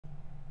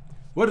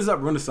What is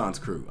up, Renaissance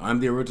crew?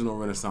 I'm the original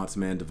Renaissance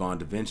man, Devon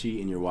DaVinci,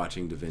 and you're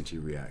watching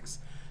DaVinci Reacts.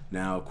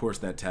 Now, of course,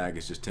 that tag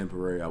is just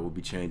temporary. I will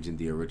be changing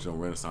the original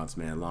Renaissance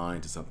man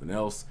line to something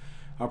else.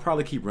 I'll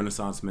probably keep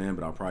Renaissance man,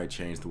 but I'll probably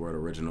change the word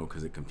original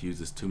because it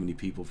confuses too many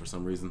people for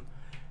some reason.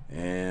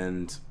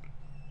 And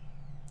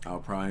I'll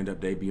probably end up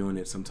debuting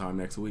it sometime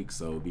next week,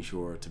 so be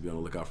sure to be on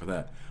the lookout for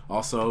that.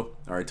 Also,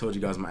 I already told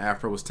you guys my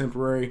afro was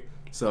temporary,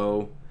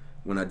 so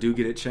when I do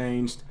get it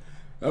changed,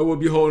 I will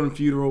be holding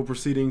funeral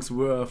proceedings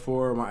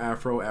for my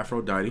afro,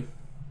 Aphrodite,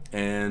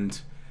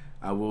 and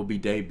I will be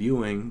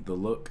debuting the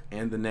look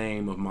and the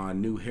name of my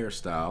new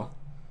hairstyle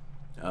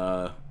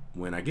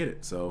when I get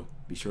it. So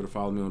be sure to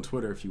follow me on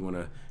Twitter if you want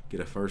to get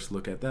a first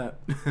look at that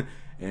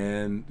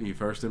and the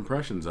first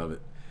impressions of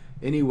it.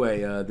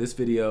 Anyway, this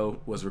video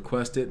was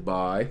requested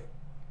by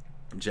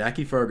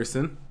Jackie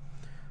Ferguson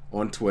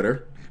on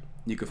Twitter.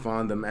 You can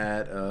find them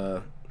at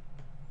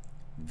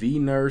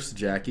VNurse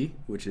Jackie,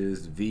 which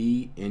is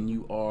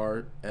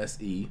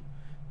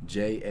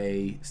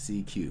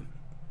VNurseJACQ.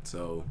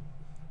 So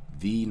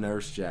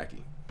VNurse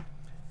Jackie.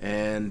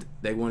 And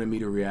they wanted me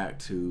to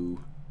react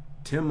to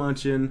Tim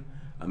Minchin,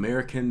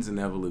 Americans and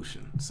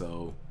Evolution.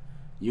 So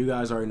you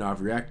guys already know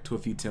I've reacted to a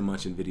few Tim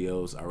Minchin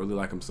videos. I really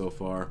like him so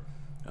far.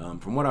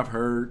 From what I've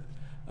heard,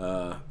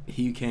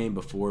 he came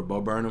before Bo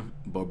Burnham.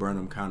 Bo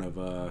Burnham kind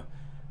of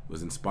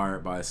was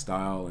inspired by his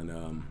style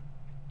and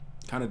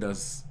kind of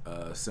does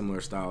a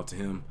similar style to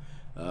him.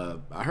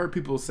 I heard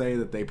people say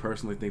that they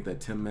personally think that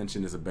Tim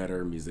Minchin is a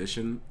better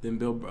musician than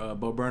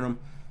Bo Burnham,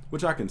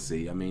 which I can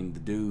see. I mean, the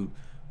dude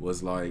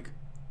was like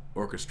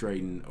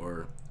orchestrating,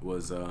 or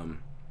was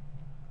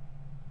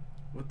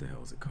what the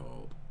hell is it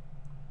called?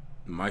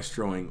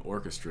 Maestroing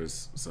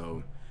orchestras.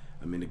 So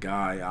I mean, the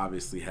guy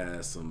obviously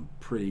has some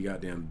pretty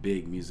goddamn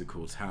big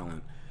musical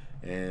talent,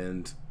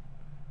 and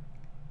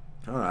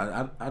I don't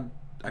know,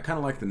 I kind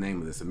of like the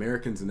name of this,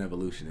 Americans and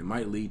Evolution. It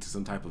might lead to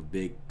some type of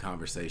big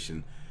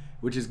conversation,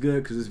 which is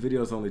good because this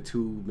video is only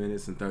 2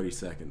 minutes and 30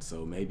 seconds,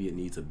 so maybe it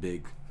needs a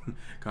big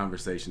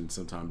conversation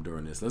sometime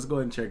during this. Let's go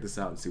ahead and check this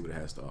out and see what it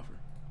has to offer.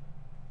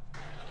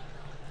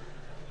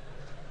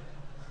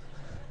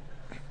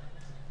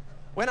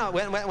 When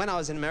I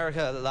was in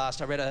America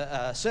last, I read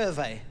a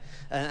survey,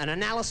 an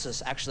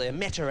analysis, actually, a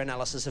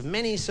meta-analysis of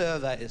many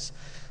surveys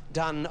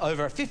done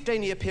over a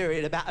 15-year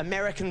period about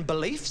American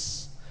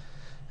beliefs.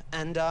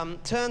 And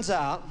turns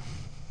out...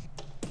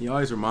 He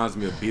always reminds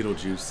me of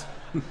Beetlejuice.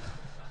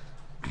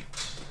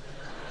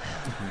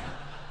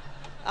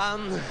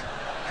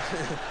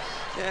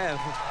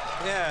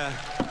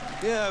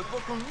 Yeah,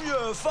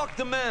 fuck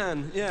the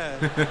man,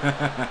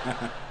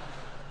 yeah.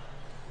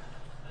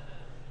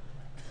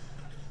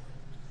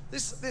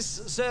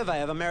 This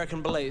survey of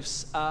American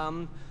beliefs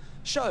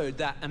showed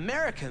that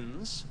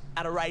Americans,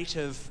 at a rate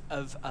of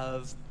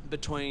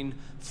between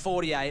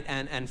 48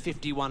 and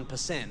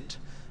 51%,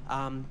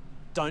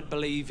 don't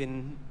believe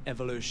in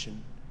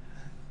evolution,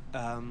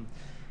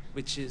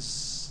 which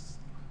is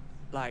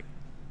like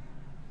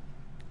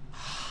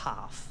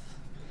half.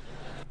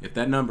 If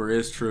that number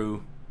is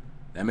true,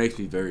 that makes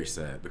me very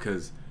sad,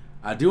 because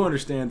I do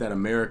understand that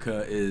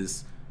America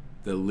is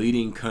the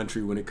leading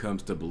country when it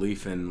comes to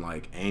belief in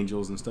like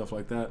angels and stuff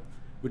like that,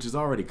 which is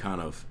already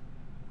kind of,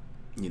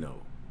 you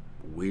know,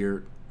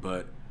 weird.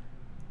 But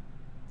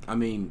I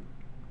mean,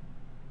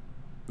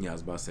 yeah, I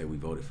was about to say we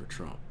voted for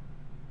Trump,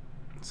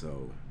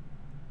 so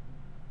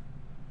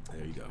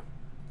there you go.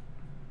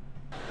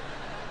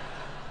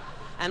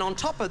 And on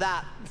top of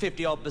that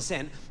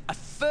 50-odd%, a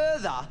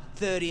further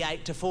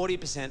 38 to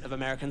 40% of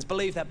Americans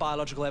believe that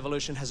biological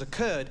evolution has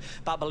occurred,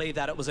 but believe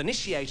that it was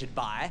initiated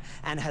by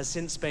and has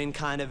since been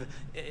kind of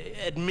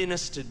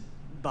administered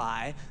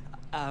by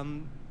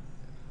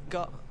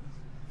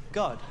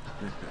God.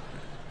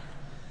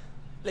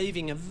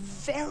 Leaving a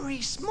very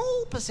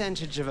small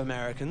percentage of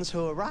Americans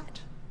who are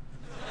right.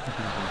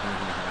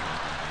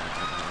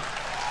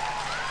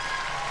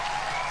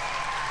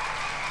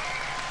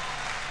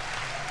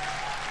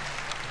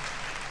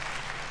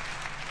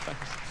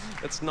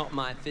 That's not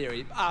my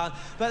theory. But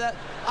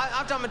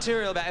I've done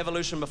material about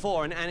evolution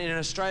before, and in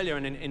Australia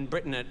and in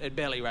Britain it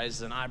barely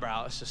raises an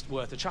eyebrow. It's just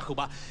worth a chuckle.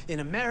 But in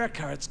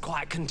America it's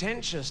quite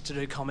contentious to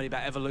do comedy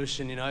about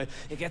evolution, you know.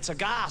 It gets a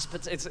gasp.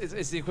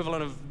 It's the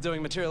equivalent of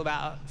doing material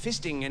about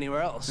fisting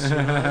anywhere else. You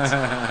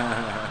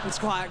know? It's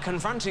quite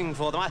confronting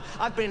for them.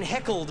 I've been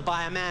heckled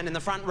by a man in the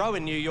front row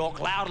in New York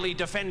loudly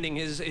defending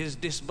his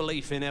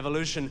disbelief in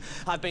evolution.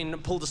 I've been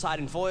pulled aside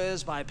in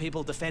foyers by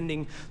people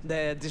defending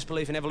their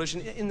disbelief in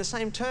evolution in the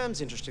same terms.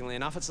 Interestingly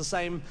enough, it's the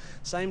same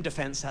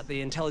defense that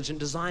the intelligent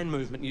design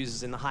movement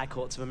uses in the high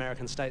courts of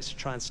American states to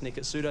try and sneak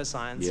at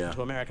pseudoscience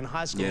into American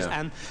high schools. Yeah.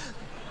 And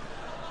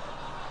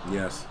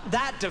yes,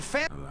 that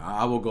defense...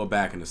 I will go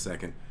back in a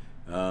second.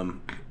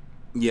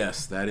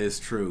 Yes, that is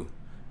true.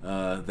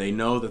 They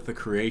know that the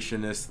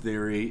creationist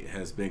theory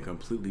has been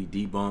completely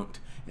debunked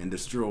and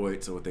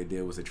destroyed, so what they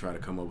did was they tried to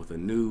come up with a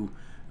new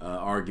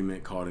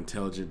argument called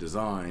intelligent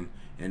design,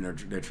 and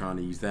they're trying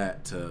to use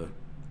that to,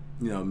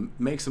 you know,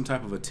 make some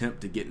type of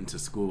attempt to get into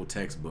school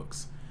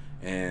textbooks.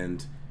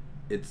 And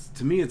it's,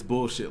 to me, it's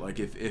bullshit. Like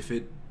if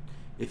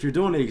you're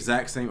doing the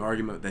exact same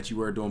argument that you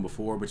were doing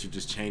before, but you're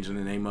just changing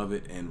the name of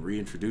it and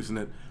reintroducing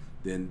it,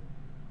 then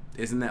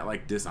isn't that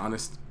like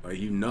dishonest? Like,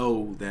 you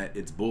know that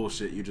it's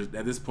bullshit. You're just,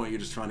 at this point, you're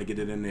just trying to get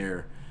it in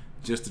there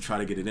just to try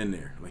to get it in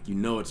there. Like, you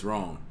know it's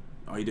wrong.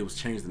 All you did was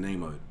change the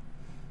name of it.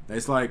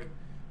 It's like,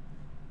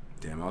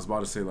 damn, I was about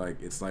to say,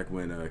 like, it's like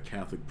when a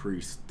Catholic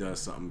priest does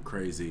something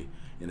crazy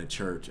in a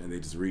church and they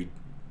just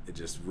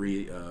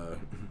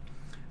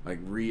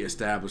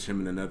re-establish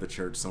him in another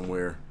church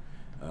somewhere,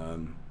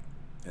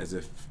 as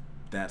if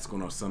that's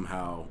going to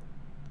somehow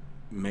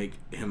make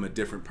him a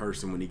different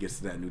person when he gets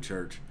to that new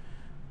church.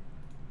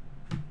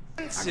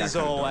 As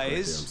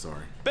always, I'm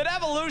sorry. But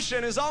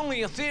evolution is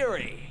only a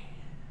theory,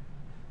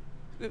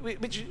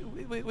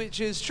 which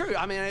is true.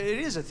 I mean, it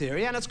is a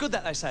theory, and it's good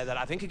that they say that.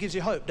 I think it gives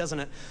you hope, doesn't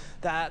it?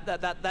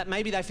 That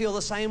maybe they feel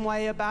the same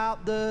way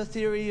about the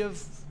theory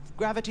of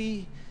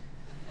gravity.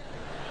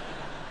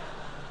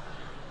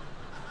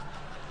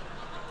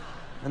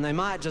 And they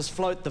might just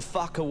float the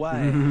fuck away.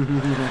 All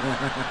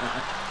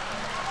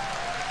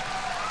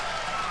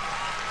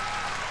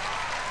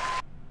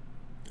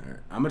right.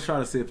 I'm gonna try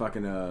to see if I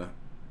can,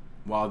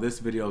 while this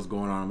video is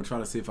going on, I'm gonna try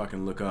to see if I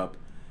can look up,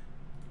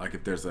 like,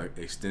 if there's an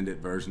extended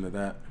version of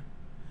that.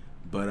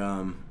 But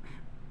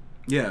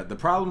yeah, the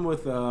problem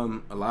with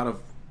a lot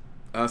of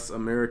us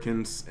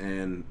Americans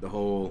and the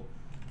whole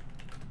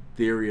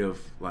theory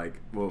of, like,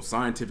 well,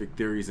 scientific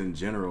theories in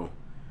general,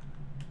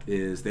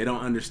 is they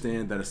don't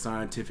understand that a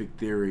scientific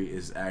theory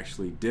is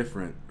actually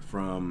different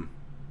from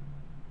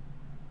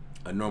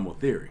a normal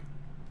theory.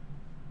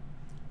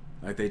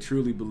 Like, they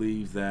truly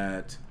believe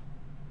that,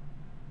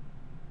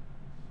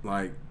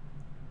 like,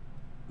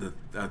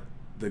 a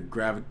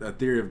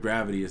theory of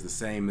gravity is the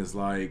same as,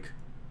 like,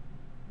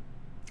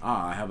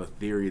 I have a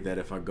theory that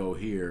if I go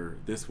here,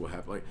 this will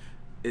happen. Like,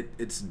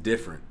 it's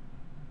different.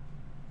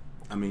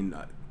 I mean,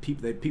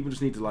 people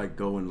just need to, like,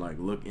 go and, like,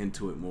 look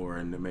into it more,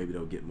 and then maybe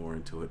they'll get more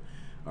into it.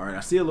 All right,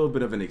 I see a little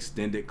bit of an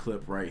extended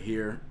clip right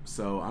here,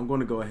 so I'm going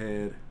to go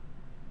ahead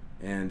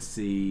and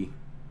see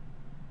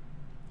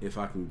if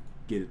I can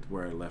get it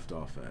where I left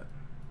off at.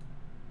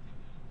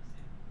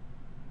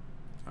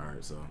 All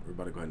right, so we're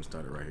about to go ahead and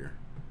start it right here.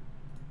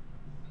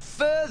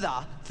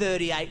 Further,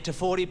 38 to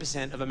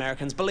 40% of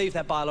Americans believe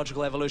that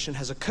biological evolution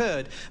has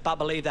occurred, but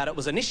believe that it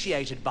was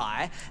initiated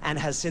by and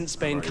has since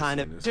been kind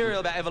of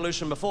material about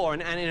evolution before.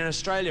 And in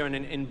Australia and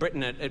in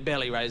Britain, it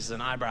barely raises an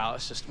eyebrow.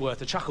 It's just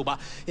worth a chuckle. But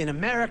in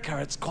America,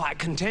 it's quite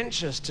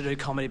contentious to do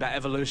comedy about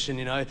evolution,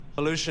 you know.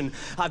 Evolution,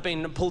 I've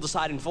been pulled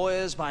aside in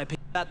foyers by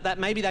people that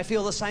maybe they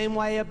feel the same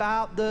way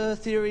about the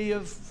theory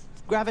of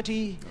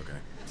gravity. Okay,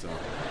 so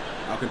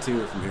I'll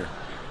continue it from here.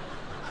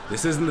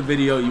 This isn't the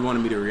video you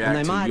wanted me to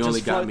react to. You only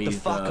got me the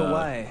fuck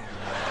away.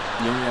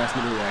 You only asked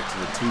me to react to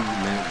the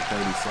 2-minute and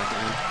 30-second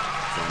one,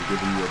 so I'm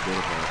giving you a bit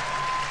of a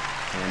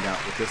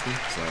handout with this one.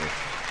 So,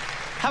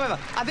 however,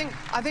 I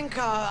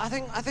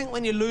think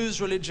when you lose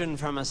religion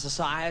from a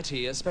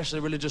society, especially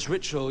religious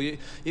ritual, you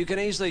can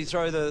easily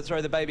throw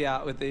the baby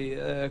out with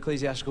the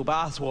ecclesiastical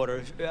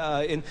bathwater.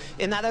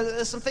 In that,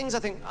 there's some things I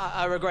think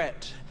I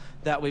regret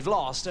that we've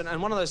lost,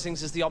 and one of those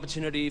things is the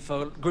opportunity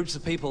for groups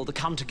of people to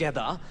come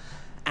together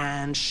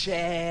and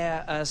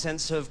share a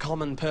sense of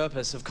common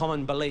purpose, of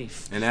common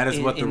belief. And that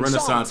is what the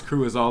Renaissance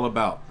crew is all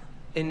about.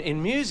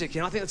 In music, you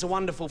know, I think it's a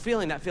wonderful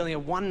feeling, that feeling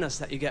of oneness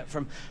that you get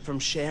from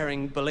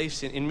sharing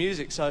beliefs in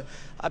music. So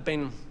I've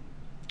been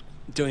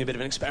doing a bit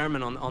of an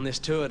experiment on this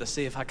tour to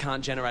see if I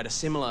can't generate a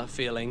similar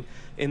feeling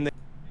in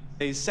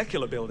these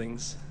secular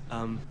buildings.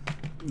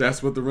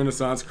 That's what the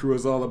Renaissance crew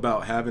is all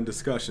about, having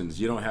discussions.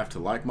 You don't have to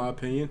like my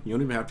opinion. You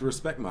don't even have to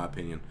respect my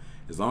opinion.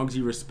 As long as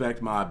you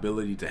respect my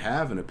ability to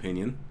have an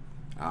opinion,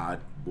 I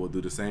will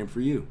do the same for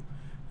you.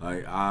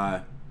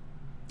 I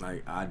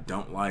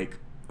don't like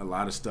a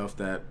lot of stuff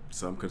that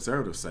some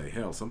conservatives say.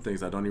 Hell, some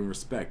things I don't even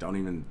respect, I don't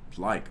even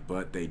like,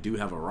 but they do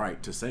have a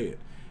right to say it,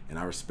 and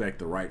I respect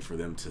the right for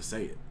them to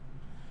say it.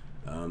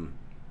 And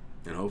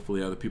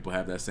hopefully other people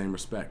have that same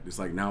respect. It's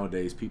like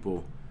nowadays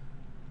people,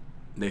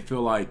 they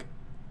feel like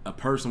a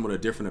person with a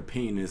different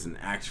opinion is an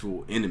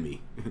actual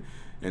enemy.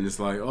 And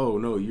it's like, oh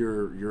no,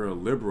 you're a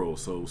liberal,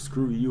 so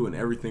screw you and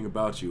everything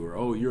about you. Or,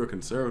 oh, you're a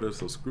conservative,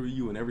 so screw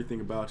you and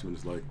everything about you. And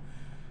it's like,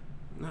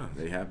 no,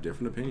 they have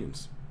different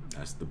opinions.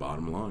 That's the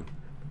bottom line.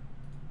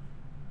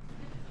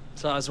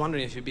 So I was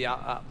wondering if you'd be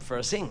up for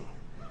a sing.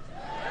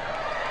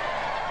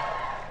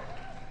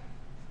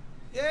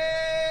 Yay,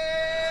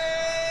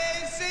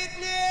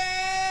 Sydney!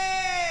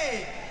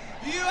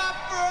 You up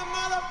for a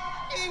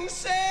motherfucking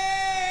sing?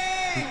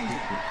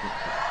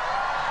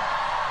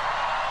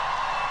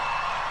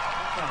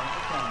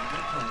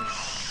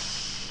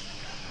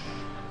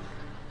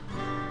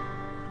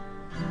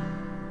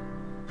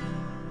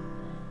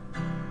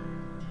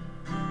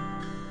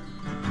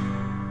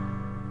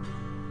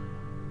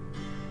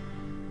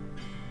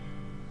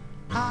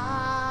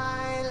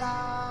 I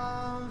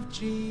love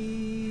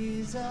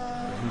Jesus.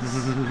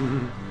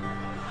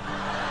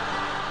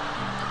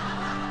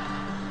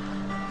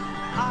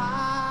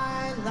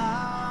 I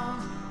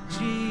love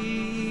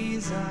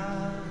Jesus.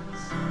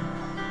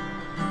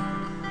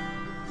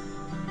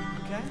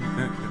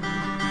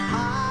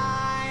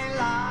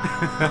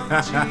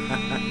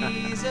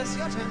 Jesus.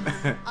 Your turn.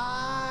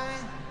 I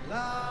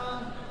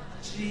love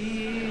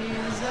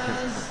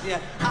Jesus. Yeah.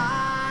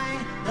 I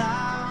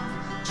love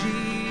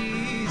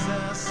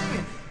Jesus. Sing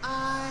it.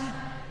 I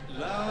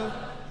love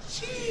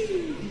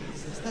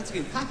Jesus. That's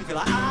good. Happy feel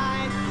like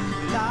I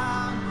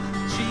love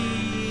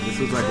Jesus. This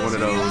was like one of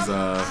those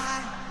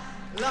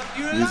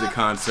music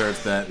concerts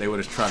that they would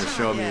have tried to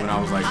show me when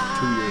I was like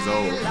 2 years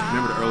old.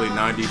 Remember the early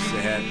 90s?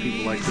 They had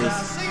people like this.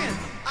 Sing it.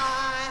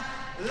 I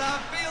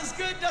love feels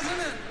good, doesn't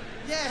it?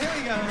 Yeah, here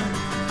we go.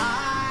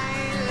 I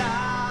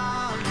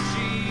love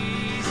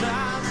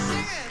Jesus.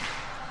 Sing it.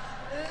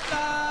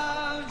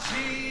 Love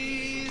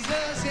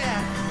Jesus.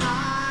 Yeah.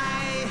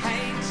 I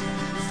hate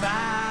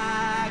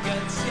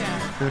faggots. Yeah.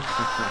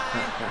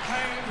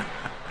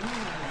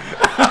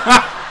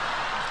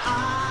 I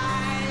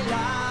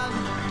love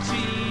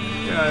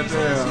Jesus. God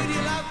damn. Who do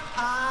you love? I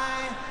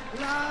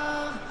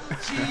love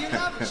Jesus. You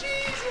love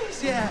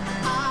Jesus. Yeah.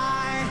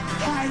 I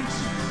hate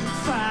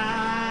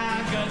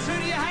faggots. Who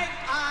do you hate?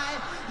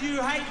 You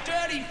hate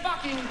dirty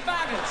fucking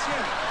faggots.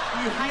 Yeah.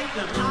 You hate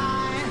them. I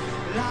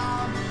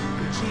love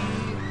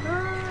Jesus.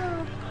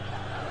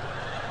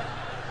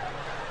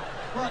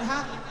 What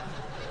happened?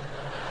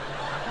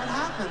 What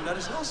happened? I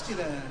just lost you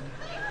there.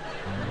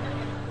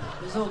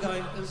 It was all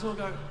going.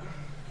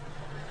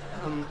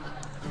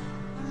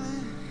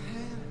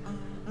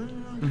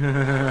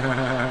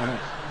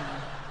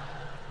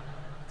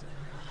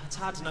 It's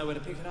hard to know where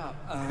to pick it up.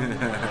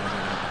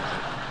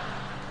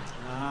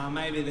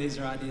 Maybe these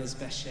are ideas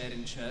best shared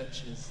in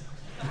churches.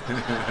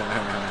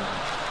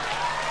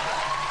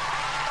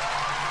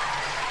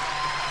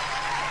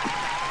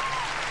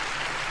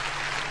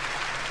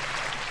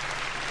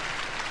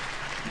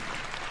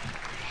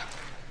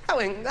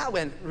 That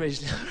went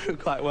reasonably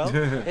quite well.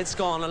 It's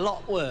gone a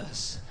lot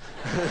worse.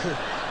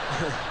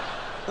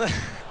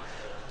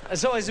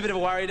 It's always a bit of a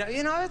worry.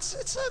 You know,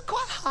 it's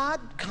quite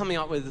hard coming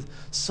up with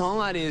song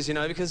ideas, you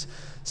know, because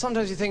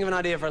sometimes you think of an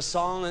idea for a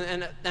song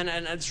and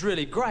it's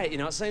really great, you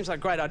know. It seems like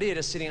a great idea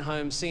just sitting at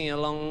home singing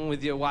along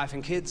with your wife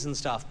and kids and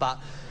stuff, but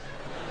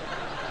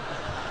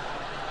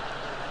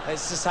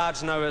it's just hard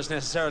to know where it's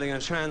necessarily going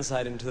to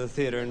translate into the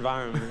theatre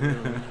environment. You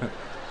know?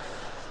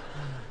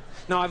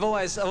 No, I've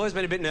always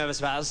been a bit nervous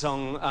about a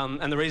song,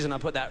 and the reason I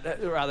put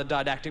that rather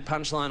didactic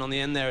punchline on the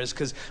end there is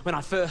because when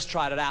I first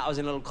tried it out, I was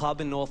in a little club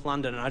in North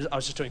London, and I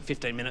was just doing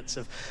 15 minutes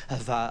of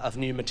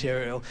new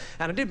material,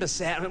 and I did my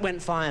set, and it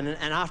went fine,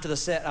 and after the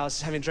set, I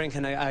was having a drink,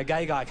 and a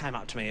gay guy came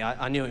up to me.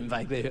 I knew him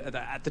vaguely.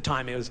 At the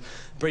time, he was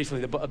briefly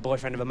the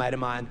boyfriend of a mate of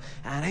mine,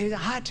 and he was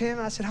like, "Hi, Tim."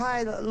 I said,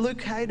 "Hi,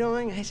 Luke, how you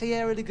doing?" He said,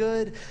 "Yeah, really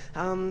good.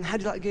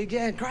 How'd you like the gig?"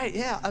 "Yeah, great,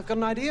 yeah, I've got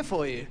an idea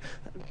for you."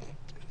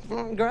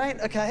 Great,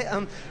 okay.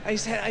 I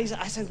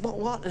said,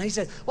 what? And he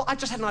said, well, I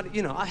just had an idea,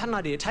 you know, I had an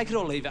idea, take it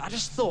or leave it. I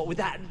just thought with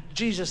that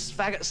Jesus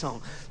faggot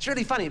song, it's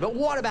really funny, but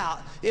what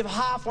about if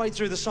halfway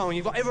through the song,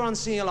 you've got everyone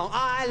singing along,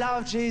 I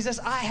love Jesus,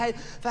 I hate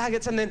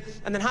faggots, and then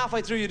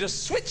halfway through you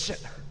just switch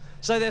it.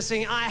 So they're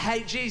singing, I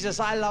hate Jesus,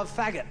 I love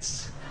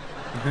faggots.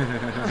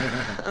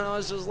 And I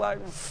was just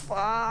like,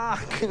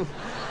 fuck.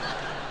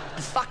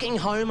 Fucking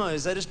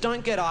homos, they just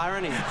don't get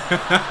irony.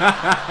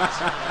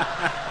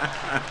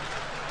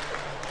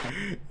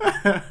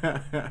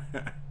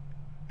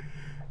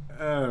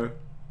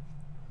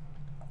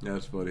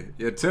 That's funny.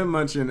 Yeah, Tim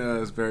Minchin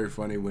is very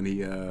funny when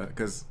he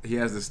because he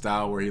has this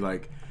style where he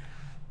like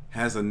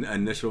has an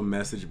initial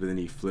message but then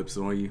he flips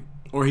it on you,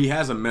 or he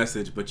has a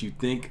message but you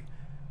think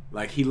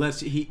like he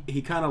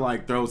kind of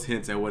like throws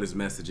hints at what his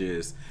message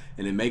is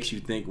and it makes you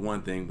think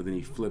one thing but then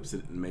he flips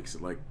it and makes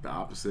it like the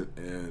opposite,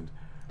 and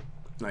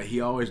like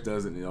he always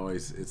does it, and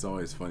it's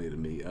always funny to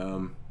me.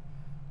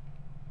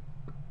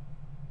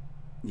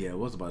 Yeah, what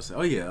was I about to say?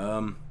 Oh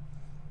yeah,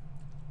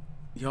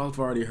 y'all have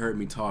already heard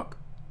me talk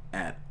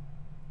at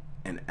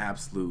an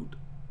absolute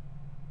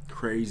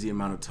crazy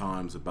amount of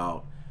times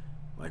about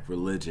like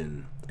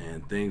religion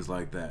and things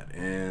like that,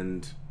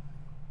 and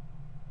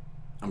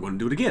I'm going to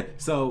do it again.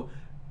 So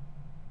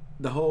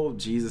the whole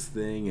Jesus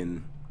thing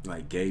and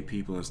like gay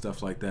people and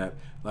stuff like that,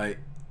 like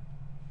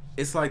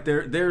it's like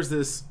there's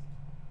this,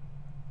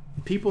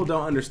 people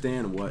don't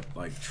understand what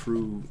like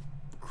true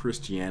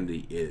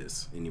Christianity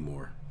is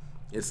anymore.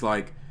 It's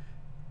like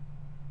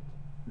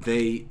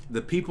the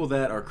people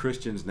that are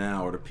Christians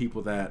now, or the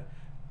people that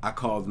I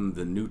call them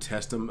the New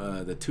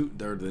Testament,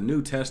 they're the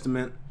New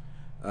Testament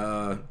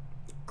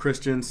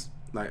Christians.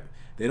 Like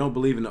they don't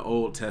believe in the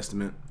Old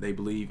Testament; they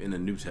believe in the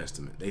New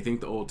Testament. They think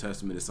the Old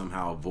Testament is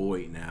somehow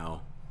void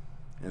now,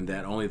 and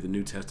that only the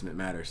New Testament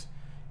matters.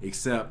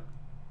 Except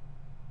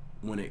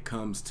when it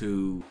comes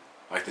to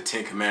like the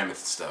Ten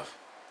Commandments and stuff.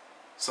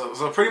 So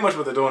pretty much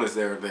what they're doing is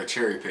they're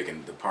cherry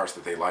picking the parts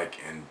that they like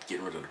and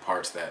getting rid of the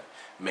parts that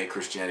make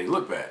Christianity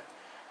look bad.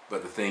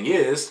 But the thing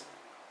is,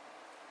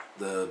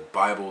 the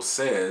Bible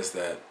says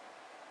that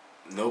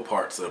no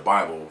parts of the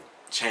Bible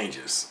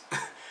changes.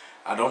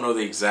 I don't know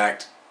the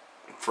exact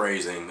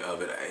phrasing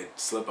of it. It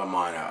slipped my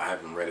mind out. I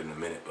haven't read it in a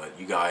minute, but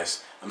you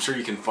guys, I'm sure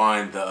you can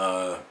find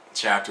the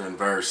chapter and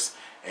verse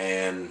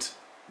and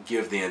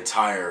give the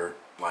entire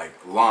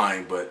like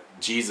line, but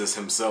Jesus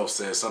himself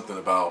says something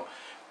about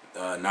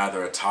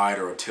neither a tithe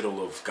or a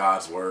tittle of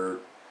God's word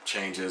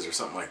changes or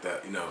something like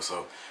that, you know.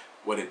 So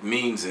what it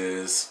means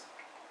is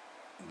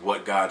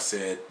what God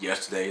said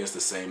yesterday is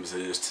the same as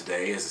it is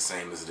today, is the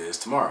same as it is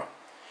tomorrow.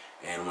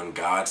 And when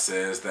God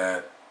says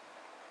that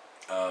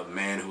a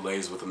man who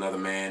lays with another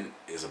man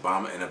is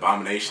an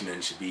abomination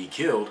and should be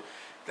killed,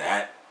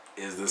 that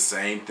is the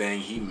same thing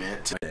he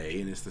meant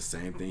today, and it's the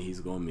same thing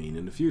he's going to mean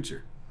in the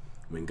future.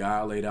 When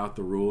God laid out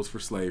the rules for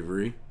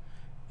slavery,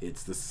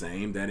 it's the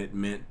same that it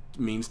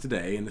means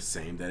today and the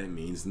same that it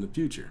means in the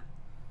future.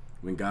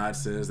 When God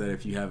says that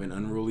if you have an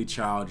unruly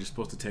child, you're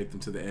supposed to take them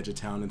to the edge of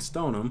town and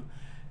stone them,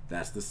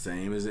 that's the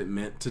same as it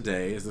meant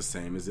today, is the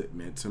same as it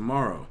meant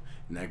tomorrow.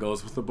 And that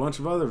goes with a bunch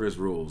of other of his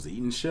rules: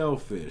 eating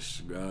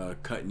shellfish,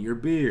 cutting your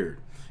beard,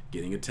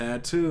 getting a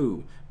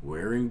tattoo,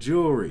 wearing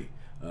jewelry,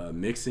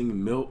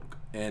 mixing milk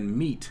and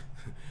meat,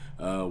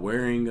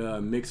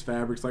 wearing mixed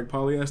fabrics like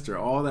polyester.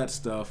 All that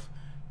stuff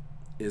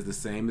is the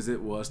same as it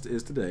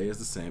is today, is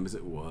the same as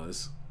it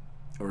was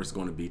or is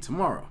going to be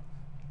tomorrow.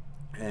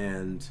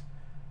 And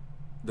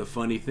the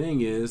funny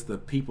thing is, the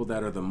people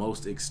that are the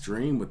most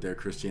extreme with their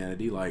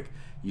Christianity, like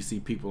you see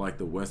people like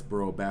the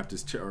Westboro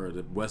Baptist Church or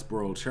the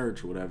Westboro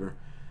Church or whatever,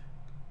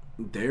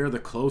 they're the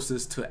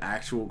closest to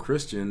actual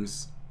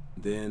Christians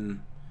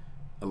than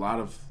a lot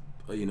of,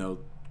 you know,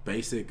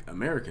 basic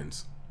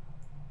Americans.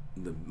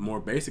 The more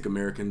basic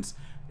Americans,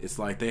 it's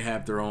like they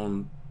have their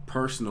own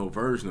personal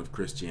version of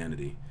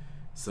Christianity.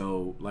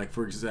 So, like,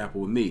 for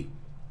example, with me,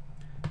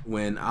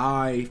 when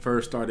I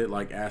first started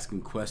like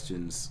asking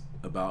questions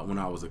about when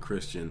I was a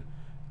Christian,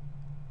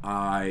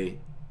 I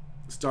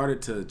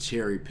started to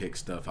cherry pick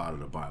stuff out of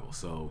the Bible.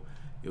 So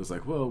it was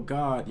like, well,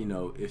 God, you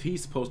know, if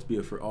he's supposed to be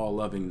a all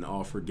loving and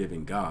all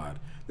forgiving God,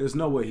 there's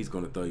no way he's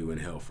going to throw you in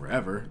hell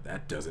forever.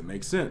 That doesn't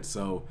make sense.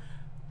 So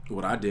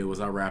what I did was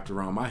I wrapped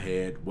around my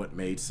head what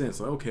made sense.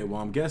 Like, okay,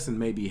 well, I'm guessing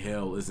maybe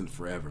hell isn't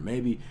forever.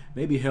 Maybe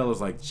hell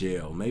is like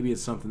jail. Maybe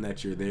it's something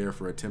that you're there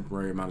for a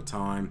temporary amount of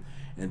time,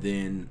 and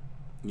then,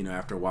 you know,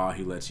 after a while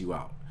he lets you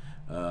out.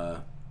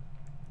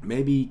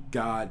 Maybe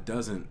God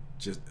doesn't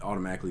just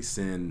automatically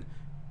send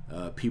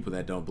people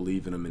that don't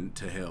believe in him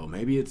into hell.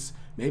 Maybe it's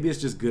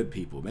just good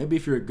people. Maybe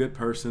if you're a good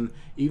person,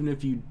 even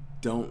if you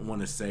don't want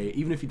to say,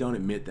 even if you don't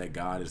admit that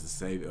God is the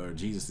Savior or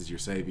Jesus is your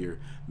Savior,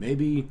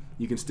 maybe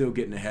you can still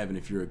get into heaven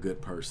if you're a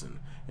good person.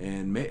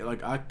 And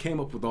like, I came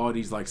up with all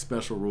these like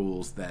special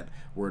rules that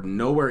were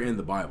nowhere in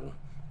the Bible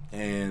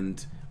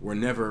and were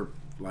never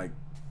like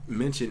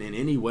mentioned in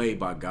any way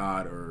by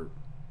God or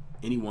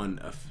anyone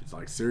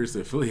like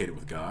seriously affiliated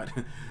with God.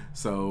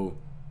 So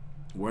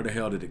where the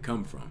hell did it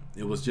come from?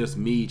 It was just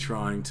me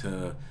trying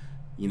to,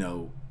 you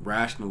know,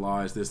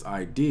 rationalize this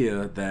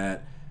idea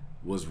that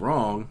was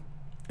wrong,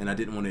 and I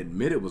didn't want to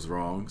admit it was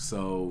wrong.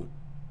 So,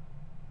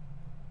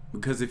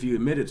 because if you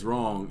admit it's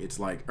wrong, it's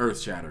like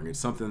earth-shattering. It's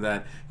something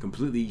that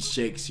completely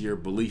shakes your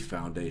belief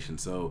foundation.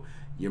 So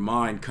your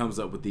mind comes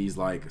up with these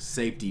like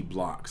safety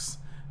blocks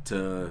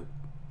to,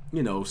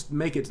 you know,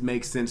 make it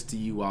make sense to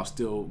you while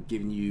still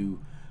giving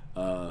you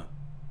a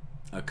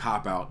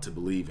cop-out to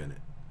believe in it.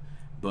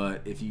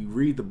 But if you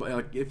read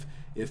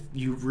if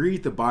you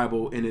read the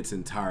Bible in its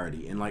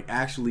entirety and like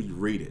actually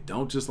read it,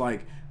 don't just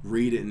like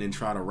read it and then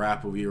try to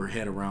wrap your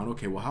head around,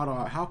 okay, well,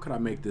 how could I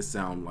make this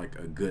sound like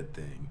a good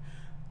thing?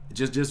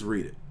 Just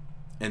read it,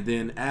 and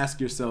then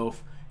ask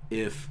yourself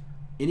if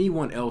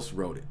anyone else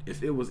wrote it,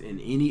 if it was in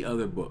any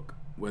other book,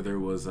 whether it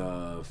was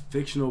a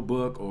fictional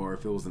book or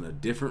if it was in a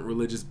different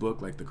religious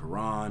book like the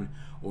Quran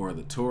or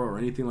the Torah or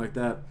anything like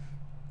that,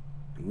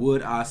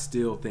 would I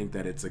still think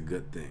that it's a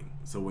good thing?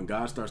 So when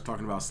God starts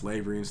talking about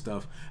slavery and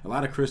stuff, a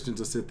lot of Christians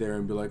will sit there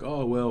and be like,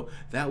 oh, well,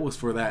 that was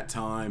for that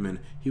time, and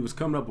he was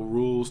coming up with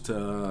rules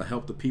to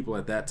help the people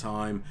at that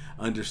time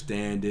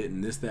understand it,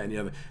 and this, that, and the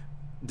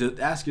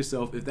other. Ask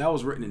yourself if that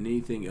was written in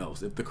anything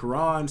else. If the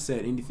Quran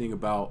said anything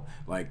about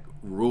like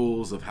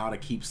rules of how to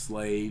keep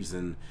slaves,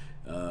 and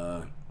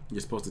you're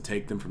supposed to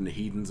take them from the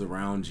heathens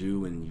around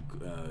you, and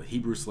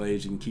Hebrew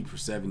slaves you can keep for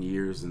 7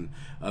 years, and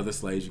other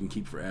slaves you can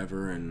keep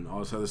forever, and all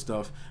this other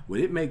stuff, would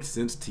it make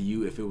sense to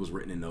you if it was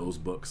written in those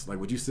books? Like,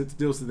 would you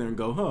still sit there and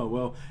go, huh,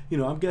 well, you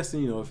know, I'm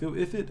guessing, you know,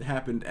 if it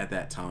happened at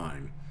that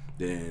time,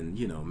 then,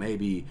 you know,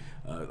 maybe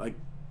like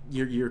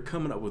you're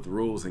coming up with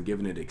rules and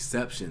giving it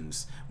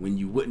exceptions when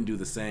you wouldn't do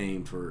the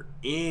same for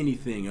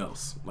anything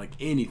else, like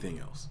anything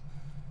else.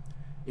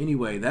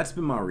 Anyway, that's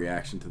been my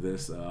reaction to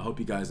this. I hope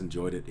you guys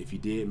enjoyed it. If you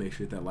did, make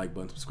sure to hit that like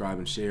button, subscribe,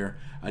 and share.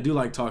 I do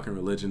like talking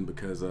religion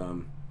because,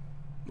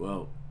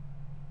 well,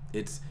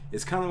 it's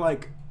kind of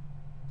like,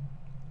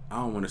 I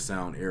don't want to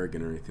sound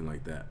arrogant or anything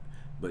like that,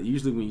 but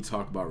usually when you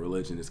talk about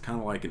religion, it's kind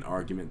of like an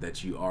argument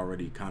that you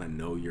already kind of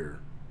know you're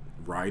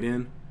right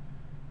in.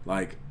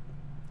 Like,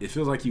 it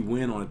feels like you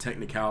win on a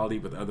technicality,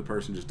 but the other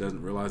person just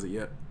doesn't realize it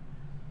yet.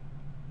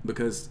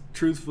 Because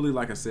truthfully,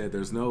 like I said,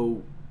 there's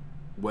no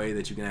way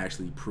that you can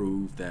actually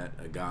prove that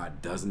a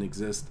God doesn't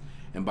exist.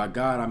 And by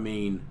God, I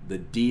mean the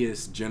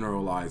deist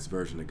generalized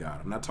version of God.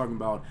 I'm not talking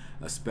about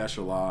a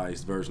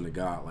specialized version of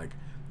God, like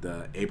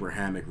the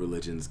Abrahamic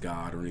religion's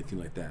God or anything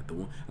like that.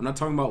 I'm not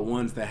talking about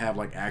ones that have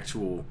like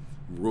actual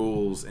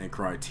rules and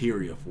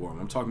criteria for them.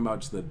 I'm talking about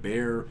just the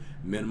bare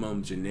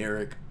minimum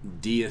generic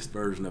deist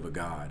version of a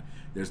God.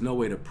 There's no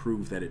way to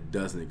prove that it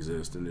doesn't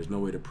exist, and there's no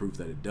way to prove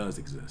that it does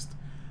exist.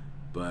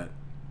 But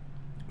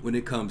when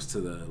it comes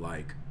to the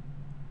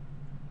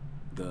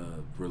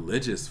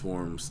religious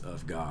forms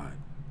of God,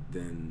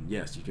 then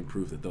yes, you can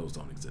prove that those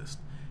don't exist.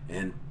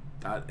 And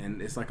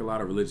it's like a lot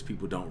of religious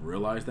people don't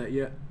realize that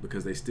yet,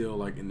 because they still,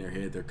 like, in their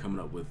head, they're coming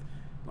up with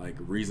like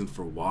reasons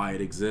for why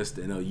it exists,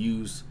 and they'll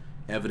use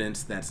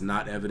evidence that's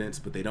not evidence,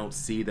 but they don't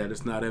see that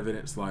it's not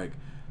evidence. Like,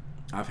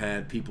 I've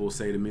had people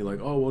say to me, like,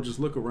 oh, well, just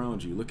look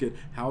around you. Look at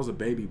how's a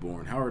baby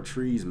born? How are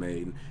trees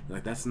made? And,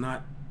 like, that's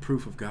not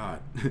proof of God.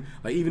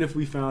 Like, even if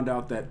we found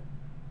out that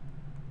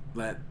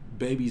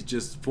babies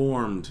just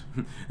formed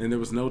and there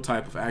was no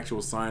type of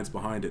actual science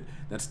behind it,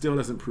 that still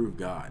doesn't prove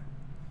God.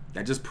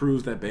 That just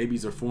proves that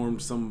babies are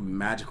formed some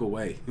magical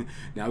way.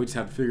 Now we just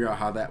have to figure out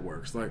how that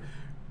works. Like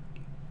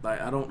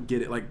I don't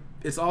get it. Like,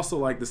 it's also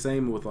like the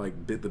same with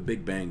like the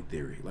Big Bang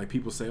theory. Like,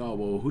 people say, oh,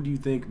 well, who do you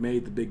think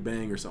made the Big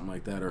Bang or something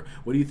like that? Or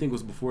what do you think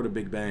was before the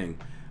Big Bang?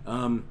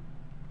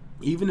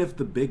 Even if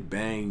the Big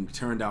Bang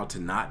turned out to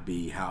not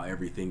be how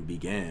everything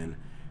began,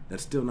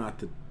 that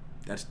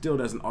still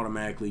doesn't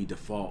automatically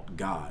default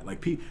God. Like,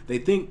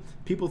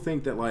 people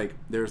think that like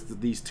there's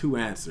these two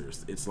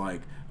answers. It's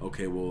like,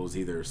 okay, well, it's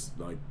either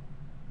like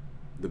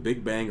the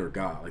Big Bang or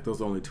God. Like, those are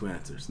the only two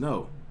answers.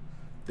 No,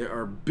 there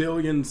are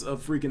billions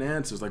of freaking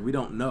answers. Like, we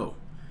don't know.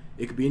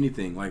 It could be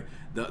anything. Like,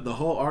 the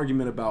whole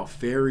argument about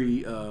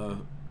fairy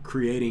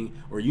creating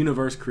or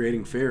universe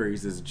creating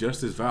fairies is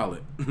just as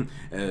valid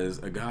as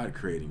a God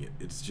creating it.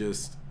 It's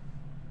just,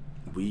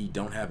 we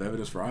don't have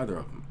evidence for either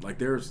of them. Like,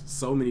 there's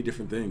so many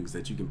different things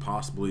that you can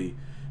possibly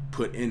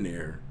put in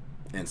there,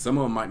 and some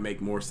of them might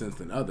make more sense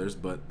than others,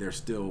 but they're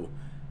still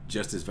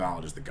just as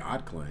valid as the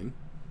God claim.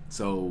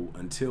 So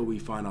until we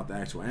find out the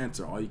actual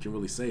answer, all you can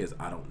really say is,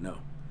 I don't know.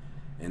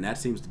 And that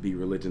seems to be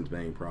religion's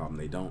main problem.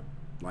 They don't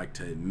like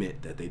to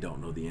admit that they don't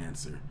know the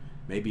answer.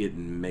 Maybe it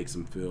makes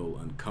them feel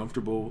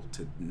uncomfortable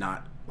to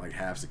not like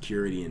have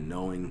security in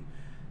knowing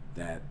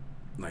that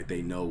like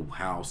they know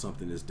how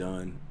something is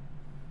done.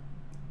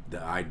 The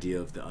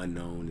idea of the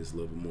unknown is a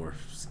little bit more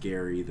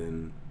scary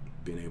than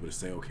being able to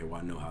say, okay,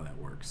 well, I know how that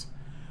works.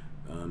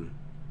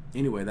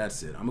 Anyway,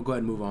 that's it. I'm gonna go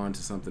ahead and move on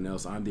to something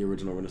else. I'm the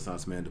original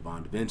Renaissance man,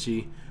 Devon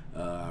DaVinci.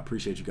 I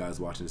appreciate you guys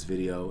watching this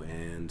video,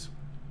 and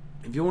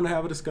if you want to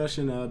have a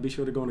discussion, be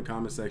sure to go in the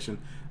comment section.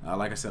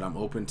 Like I said, I'm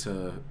open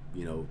to,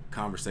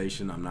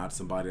 conversation. I'm not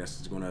somebody that's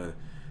just gonna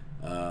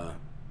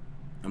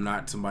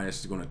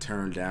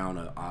turn down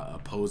a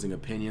opposing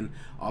opinion.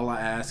 All I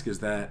ask is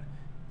that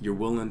you're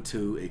willing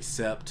to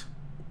accept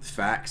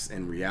facts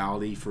and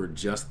reality for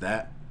just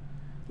that.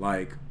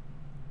 Like,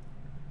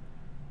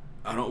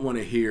 I don't want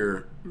to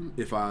hear,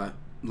 if I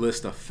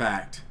list a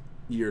fact,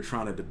 you're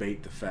trying to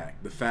debate the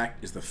fact. The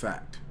fact is the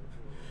fact.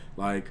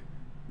 Like,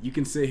 you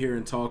can sit here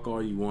and talk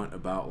all you want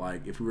about,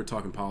 like, if we were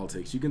talking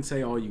politics, you can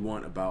say all you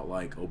want about,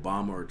 like,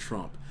 Obama or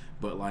Trump.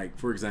 But, like,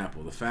 for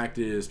example, the fact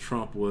is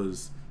Trump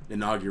was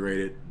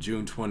inaugurated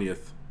June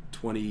 20th,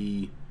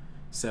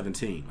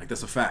 2017. Like,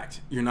 that's a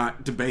fact. You're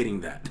not debating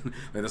that.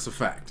 Like, that's a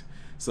fact.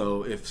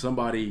 So if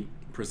somebody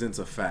presents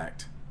a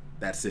fact,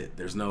 that's it.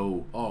 There's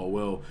no, oh,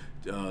 well,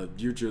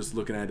 you're just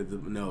looking at it.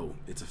 No,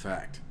 it's a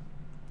fact.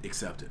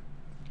 Accept it.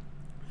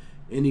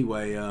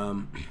 Anyway, I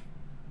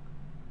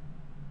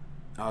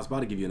was about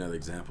to give you another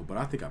example, but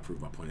I think I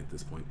proved my point at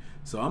this point.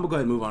 So I'm going to go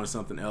ahead and move on to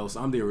something else.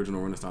 I'm the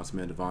original Renaissance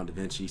man, Devon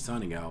DaVinci,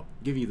 signing out.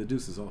 Give you the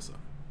deuces also.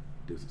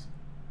 Deuces.